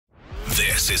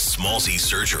This is Smallzy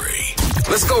Surgery.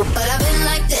 Let's go. But I've been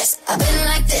like this, I've been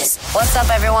like this. What's up,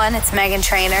 everyone? It's Meghan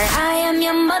Trainor. I am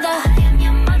your mother.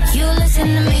 You listen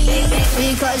to me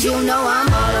because you know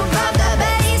I'm all about that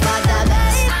bass, about that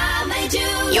bass. I made you.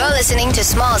 You're listening to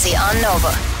Smallzy on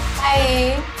Nova.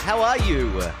 Hi. How are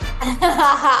you?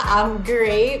 I'm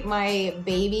great. My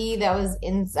baby that was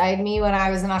inside me when I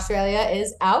was in Australia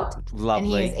is out.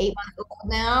 Lovely. And he is 8 months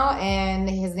old now, and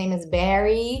his name is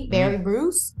Barry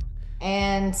Bruce.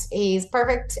 And he's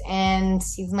perfect, and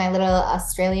he's my little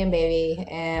Australian baby,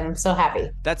 and I'm so happy.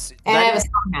 I have a song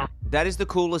now. That is the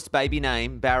coolest baby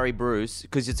name, Barry Bruce,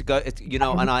 because it's and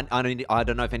I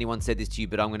don't know if anyone said this to you,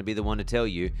 but I'm going to be the one to tell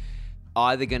you,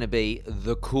 either going to be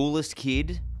the coolest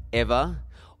kid ever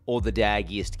or the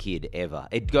daggiest kid ever.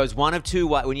 It goes one of two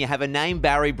ways. When you have a name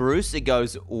Barry Bruce, it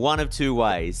goes one of two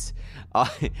ways.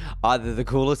 Either the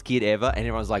coolest kid ever, and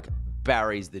everyone's like,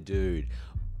 Barry's the dude.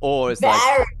 Or it's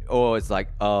like,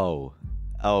 oh,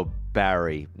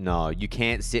 Barry, no, you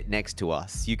can't sit next to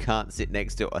us. You can't sit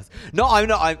next to us. No,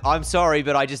 I'm sorry,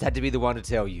 but I just had to be the one to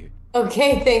tell you.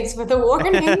 Okay, thanks for the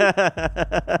warning.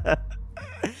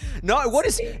 No, what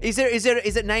is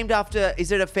it named after?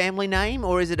 Is it a family name,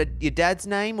 or is it your dad's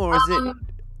name, or is it?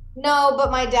 No,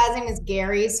 but my dad's name is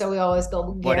Gary, so we always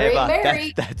go Gary. Whatever.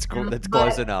 Barry. That's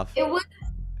close enough.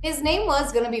 His name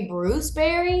was going to be Bruce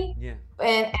Barry. Yeah.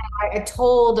 And I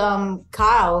told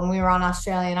Kyle when we were on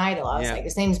Australian Idol, I was like,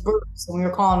 his name's Bruce. And we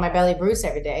were calling my belly Bruce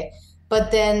every day. But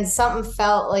then something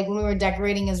felt like when we were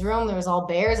decorating his room, there was all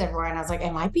bears everywhere. And I was like,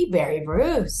 it might be Barry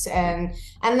Bruce. And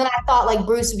then I thought like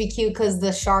Bruce would be cute because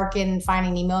the shark in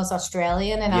Finding Nemo is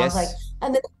Australian. And I was like,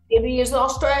 and the baby is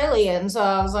Australian. So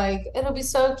I was like, it'll be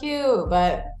so cute.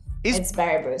 But it's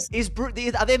Barry Bruce.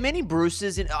 Are there many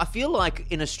Bruces? I feel like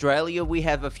in Australia we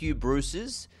have a few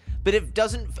Bruces. But I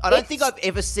don't think I've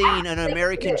ever seen an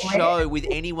American show with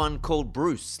anyone called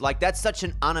Bruce. Like, that's such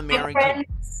an un-American.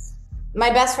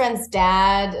 My best friend's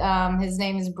dad, his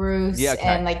name is Bruce. Yeah, okay.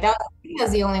 And like that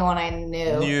was the only one I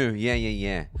knew.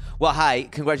 Yeah. Well, hey,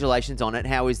 congratulations on it.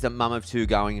 How is the mum of two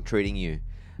going and treating you?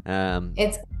 I'm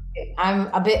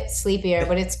a bit sleepier,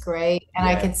 but it's great. And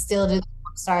I can still do the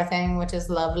pop star thing, which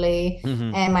is lovely.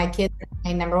 Mm-hmm. And my kids are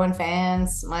my number one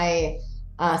fans. My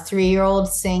 3-year-old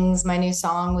sings my new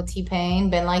song with T-Pain,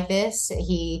 Been Like This.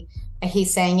 He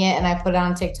sang it and I put it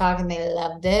on TikTok and they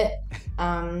loved it.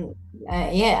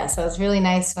 So it's really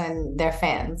nice when they're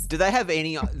fans. Do they have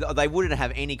they wouldn't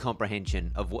have any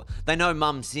comprehension of what, they know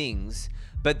mum sings,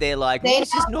 but they're like,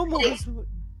 it's just normal.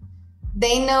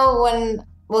 They know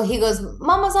he goes,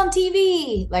 Mama's on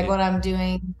TV. Like when I'm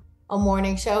doing a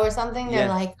morning show or something, they're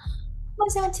like,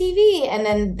 was on TV. And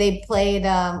then they played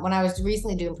when I was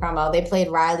recently doing promo, they played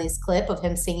Riley's clip of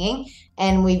him singing,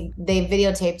 and they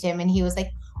videotaped him, and he was like,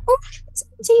 oh, it's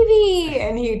on TV,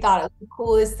 and he thought it was the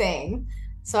coolest thing.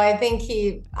 So I think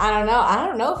I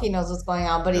don't know if he knows what's going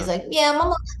on, but he's like, yeah,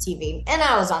 Mama's on TV, and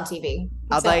I was on TV.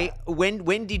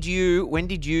 When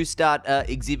did you start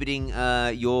exhibiting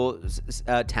your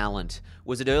talent?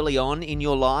 Was it early on in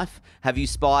your life? Have you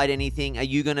spied anything? Are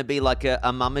you going to be like a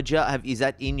mummager? Is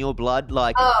that in your blood,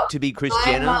 like to be Kris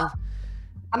Jenner?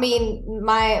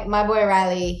 My boy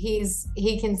Riley,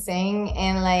 he can sing,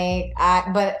 and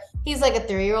but he's like a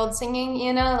 3-year-old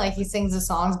singing, like he sings the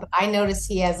songs, but I noticed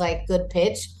he has like good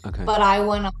pitch. Okay. But I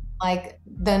went on like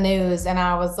the news and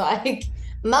I was like,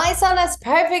 my son has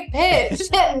perfect pitch.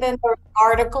 And then there were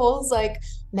articles like,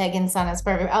 Meghan's son is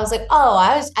perfect. I was like,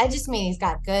 I just mean he's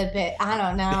got good pitch. I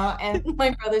don't know. And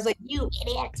my brother's like, you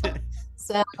idiot.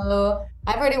 So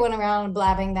I've already went around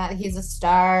blabbing that he's a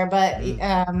star, but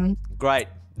great.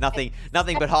 Nothing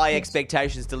but high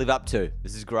expectations to live up to.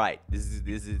 This is great. This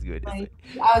is good. I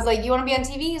was like, you want to be on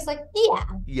TV? He's like, yeah.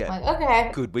 Yeah. I'm like,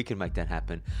 okay. Good. We can make that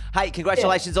happen. Hey,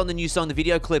 congratulations on the new song. The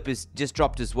video clip is just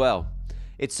dropped as well.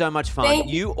 It's so much fun. Thank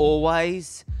you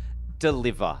always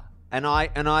deliver. And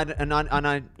I'm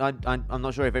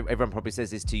not sure if everyone probably says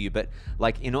this to you, but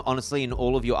like, honestly, in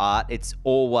all of your art, it's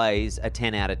always a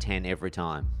 10 out of 10 every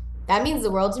time. That means the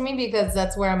world to me because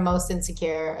that's where I'm most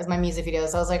insecure as my music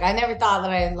videos. I was like, I never thought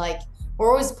that we're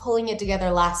always pulling it together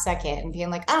last second and being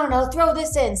like, I don't know, throw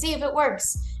this in, see if it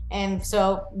works. And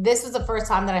so this was the first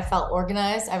time that I felt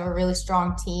organized. I have a really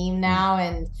strong team now.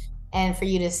 And for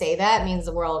you to say that means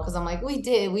the world. Cause I'm like,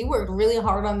 we worked really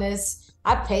hard on this.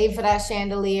 I paid for that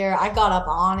chandelier. I got up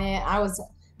on it. I was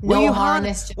Were you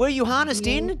harnessed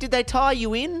in? Did they tie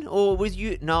you in, or was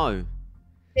you no?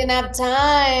 Didn't have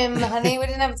time, honey. We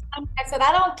didn't have time. I said,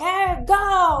 I don't care.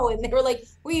 Go. And they were like,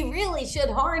 we really should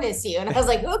harness you. And I was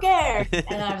like, who cares?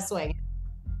 And I was swinging.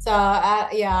 So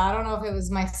yeah, I don't know if it was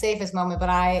my safest moment, but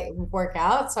I work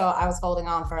out, so I was holding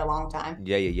on for a long time.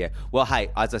 Yeah. Well,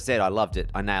 hey, as I said, I loved it.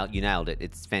 You nailed it.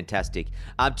 It's fantastic.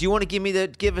 Do you want to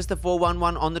give us the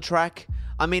 411 on the track?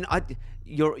 I mean,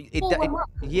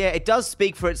 it does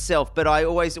speak for itself, but I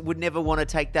always would never want to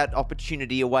take that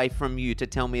opportunity away from you to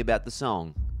tell me about the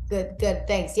song. Good,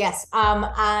 thanks. Yes.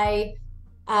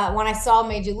 When I saw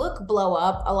Made You Look blow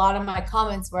up, a lot of my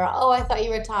comments were, "Oh, I thought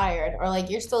you retired," or like,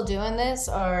 "You're still doing this,"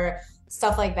 or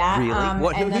stuff like that.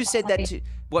 Really? Who said that to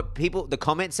what people? The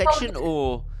comment section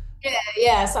or?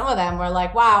 Yeah. Some of them were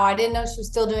like, "Wow, I didn't know she was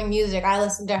still doing music. I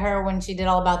listened to her when she did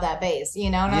All About That Bass,"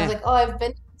 And I was like, "Oh, I've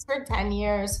been for 10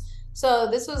 years." So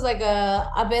this was like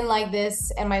I've been like this,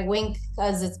 and my wink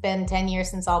because it's been 10 years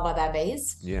since All About That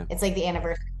Bass. Yeah. It's like the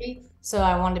anniversary. So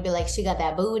I wanted to be like, she got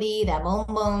that booty, that boom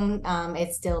boom.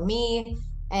 It's still me.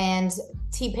 And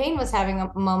T-Pain was having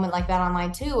a moment like that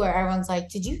online too, where everyone's like,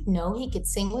 "Did you know he could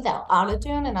sing without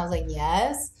autotune?" And I was like,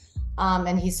 "Yes."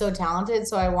 And he's so talented.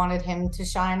 So I wanted him to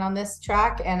shine on this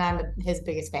track, and I'm his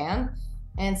biggest fan.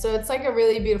 And so it's like a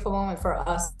really beautiful moment for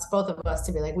us, both of us,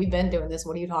 to be like, "We've been doing this.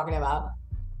 What are you talking about?"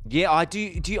 Yeah, I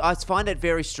do. I find it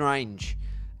very strange.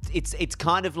 It's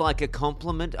kind of like a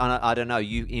compliment. I don't know.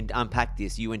 You unpack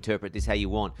this. You interpret this how you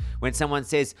want. When someone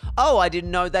says, "Oh, I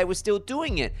didn't know they were still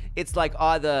doing it," it's like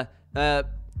either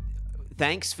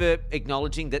thanks for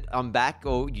acknowledging that I'm back,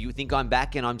 or you think I'm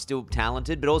back and I'm still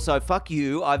talented, but also fuck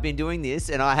you. I've been doing this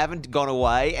and I haven't gone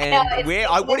away. And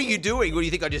what are you doing? What do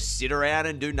you think? I just sit around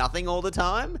and do nothing all the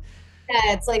time?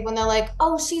 Yeah, it's like when they're like,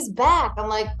 "Oh, she's back." I'm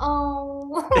like,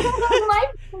 "Oh,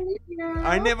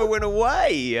 I never went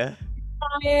away."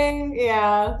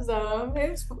 Yeah, so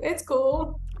it's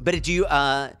cool. But do you?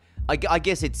 I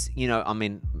guess it's I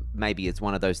mean, maybe it's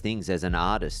one of those things as an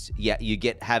artist. Yeah, you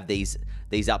have these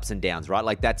ups and downs, right?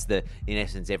 Like that's in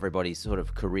essence everybody's sort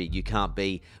of career. You can't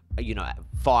be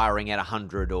firing at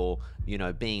 100 or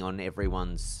being on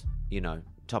everyone's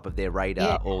top of their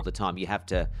radar all the time. You have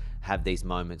to have these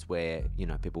moments where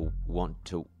people want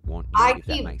you. If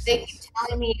that makes sense. They keep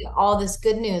telling me all this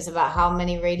good news about how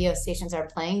many radio stations are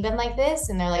playing them like this,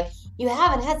 and they're like, "You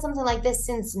haven't had something like this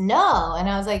since No," and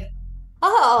I was like,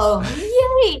 "Oh,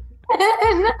 yay!"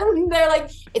 And they're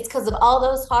like, "It's because of all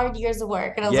those hard years of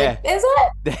work," and I was like, "Is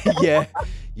it?"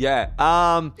 Yeah.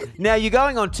 Now you're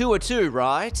going on tour too,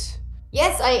 right?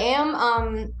 Yes, I am.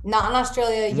 Not in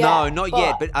Australia yet. No, not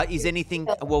yet. But is anything?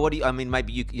 Well, what do you? I mean,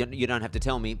 maybe you don't have to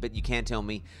tell me, but you can tell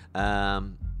me.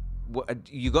 You're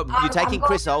taking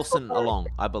Chris Olsen along,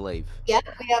 I believe. Yeah,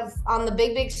 we have on the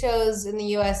big shows in the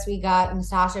U.S. We got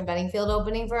Natasha Bedingfield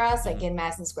opening for us, like in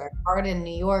Madison Square Garden in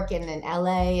New York and in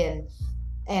L.A.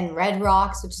 and Red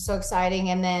Rocks, which is so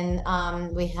exciting. And then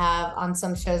we have on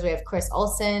some shows we have Chris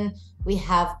Olsen. We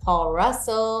have Paul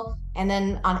Russell. And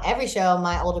then on every show,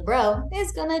 my older bro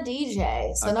is going to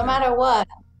DJ. So no matter what,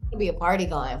 there'll be a party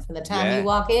going from the time you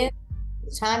walk in to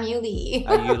the time you leave.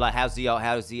 Are you like, how is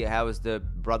the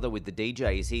brother with the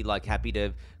DJ? Is he like happy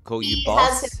to call you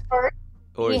boss?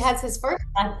 He has his first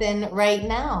lesson right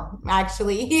now.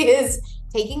 Actually, he is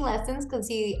taking lessons because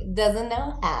he doesn't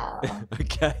know how.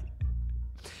 Okay.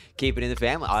 Keep it in the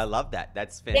family. I love that.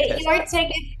 That's fantastic. Get your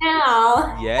tickets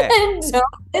now. Yeah. Don't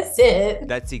miss it.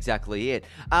 That's exactly it.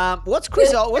 What's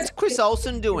Chris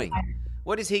Olsen doing?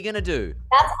 What is he going to do?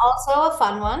 That's also a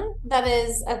fun one. That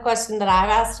is a question that I've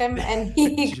asked him, and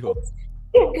he's going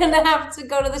to have to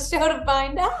go to the show to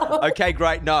find out. Okay,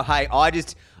 great. No, hey, I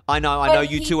know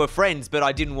you two are friends, but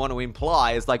I didn't want to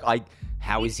imply it's like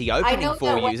how is he opening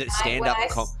for you? Is it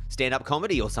stand-up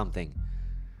comedy or something?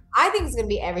 I think it's gonna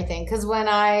be everything because when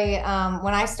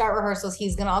I start rehearsals,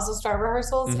 he's gonna also start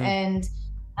rehearsals, and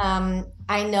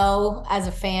I know as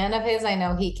a fan of his, I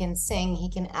know he can sing, he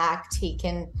can act, he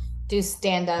can do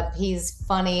stand up. He's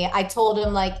funny. I told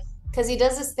him because he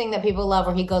does this thing that people love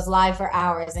where he goes live for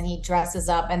hours and he dresses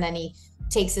up and then he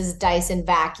takes his Dyson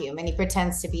vacuum and he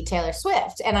pretends to be Taylor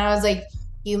Swift. And I was like,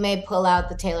 "You may pull out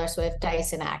the Taylor Swift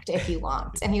Dyson act if you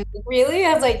want." And he was like, "Really?"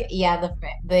 I was like, "Yeah,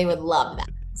 they would love that."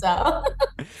 So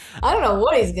I don't know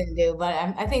what he's going to do, but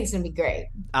I think it's going to be great.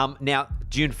 Now,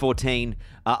 June 14,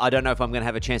 I don't know if I'm going to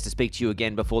have a chance to speak to you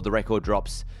again before the record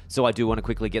drops. So I do want to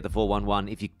quickly get the 411.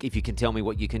 If you can tell me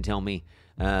what you can tell me,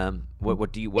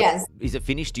 Yes. Is it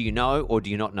finished? Do you know or do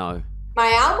you not know?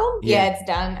 My album? Yeah, it's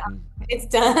done. It's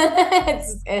done.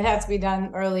 It has to be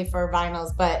done early for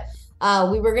vinyls, but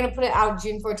we were going to put it out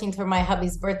June 14th for my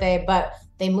hubby's birthday, but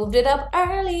they moved it up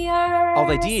earlier. Oh,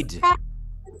 they did?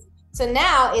 So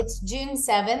now it's June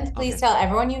 7th. Please tell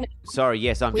everyone you know. Sorry,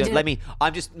 yes. Let me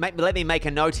make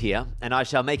a note here, and I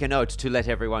shall make a note to let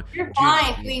everyone. You're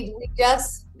fine. We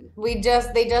just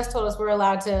they just told us we're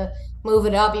allowed to move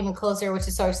it up even closer, which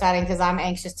is so exciting because I'm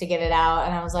anxious to get it out.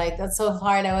 And I was like, that's so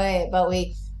far away. But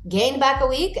we gained back a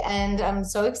week and I'm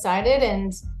so excited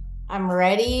and I'm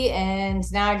ready. And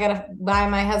now I gotta buy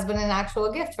my husband an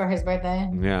actual gift for his birthday.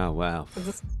 Yeah, wow.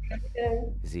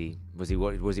 Was he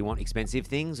want expensive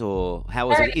things or how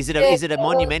was it? Is it a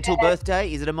monumental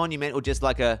birthday? Is it a monumental or just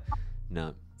like a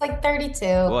no? It's like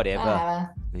 32.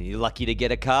 Whatever. You're lucky to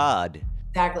get a card.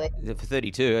 Exactly. For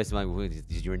 32, it's like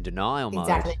you're in denial mode.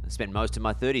 Exactly. I spent most of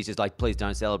my 30s just like, please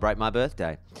don't celebrate my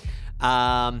birthday.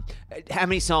 How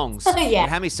many songs? Yeah.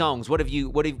 How many songs?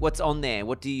 What's on there?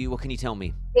 What can you tell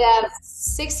me? Yeah,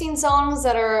 16 songs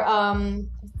that are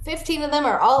 15 of them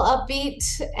are all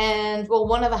upbeat and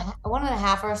one and a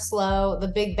half are slow. The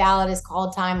big ballad is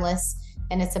called Timeless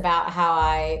and it's about how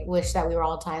I wish that we were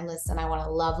all timeless and I want to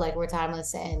love like we're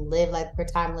timeless and live like we're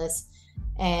timeless.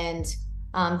 And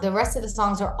the rest of the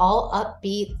songs are all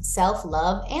upbeat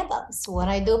self-love anthems. What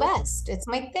I do best. It's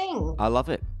my thing. I love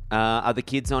it. Are the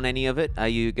kids on any of it? Are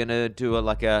you gonna do a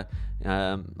tried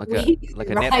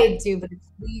to, but it's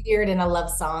weird in a love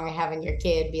song having your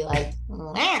kid be like,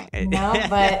 you know.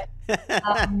 But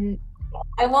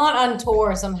I want on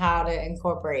tour somehow to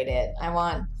incorporate it. I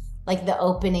want like the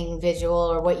opening visual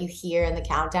or what you hear in the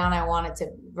countdown. I want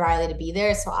Riley to be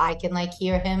there so I can like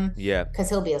hear him. Yeah. Because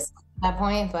he'll be asleep at that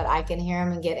point, but I can hear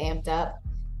him and get amped up.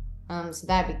 So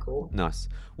that'd be cool. Nice.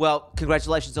 Well,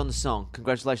 congratulations on the song.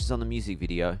 Congratulations on the music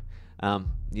video.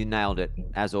 You nailed it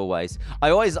as always.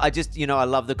 I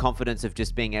love the confidence of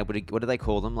just being able to. What do they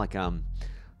call them? Like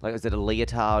is it a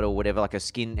leotard or whatever? Like a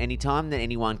skin. Anytime that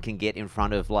anyone can get in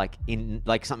front of in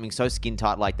something so skin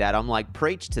tight like that, I'm like,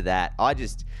 preach to that. I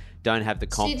just don't have the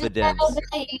confidence.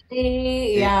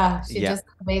 She just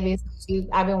had a baby.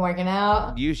 I've been working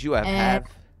out. You have.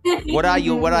 What are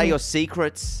your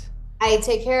secrets? I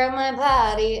take care of my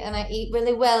body and I eat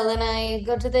really well and I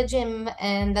go to the gym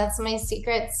and that's my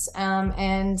secrets.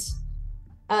 And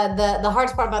the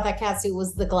hardest part about that cat suit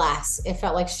was the glass. It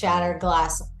felt like shattered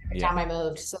glass every time I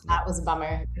moved. So that was a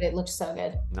bummer, but it looked so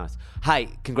good. Nice. Hey,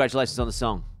 congratulations on the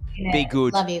song. Yeah, be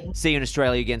good. Love you. See you in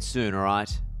Australia again soon, all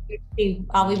right?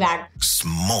 I'll be back.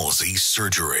 Smallsy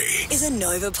Surgery is a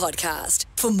Nova podcast.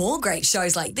 For more great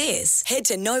shows like this, head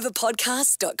to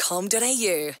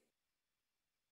novapodcast.com.au.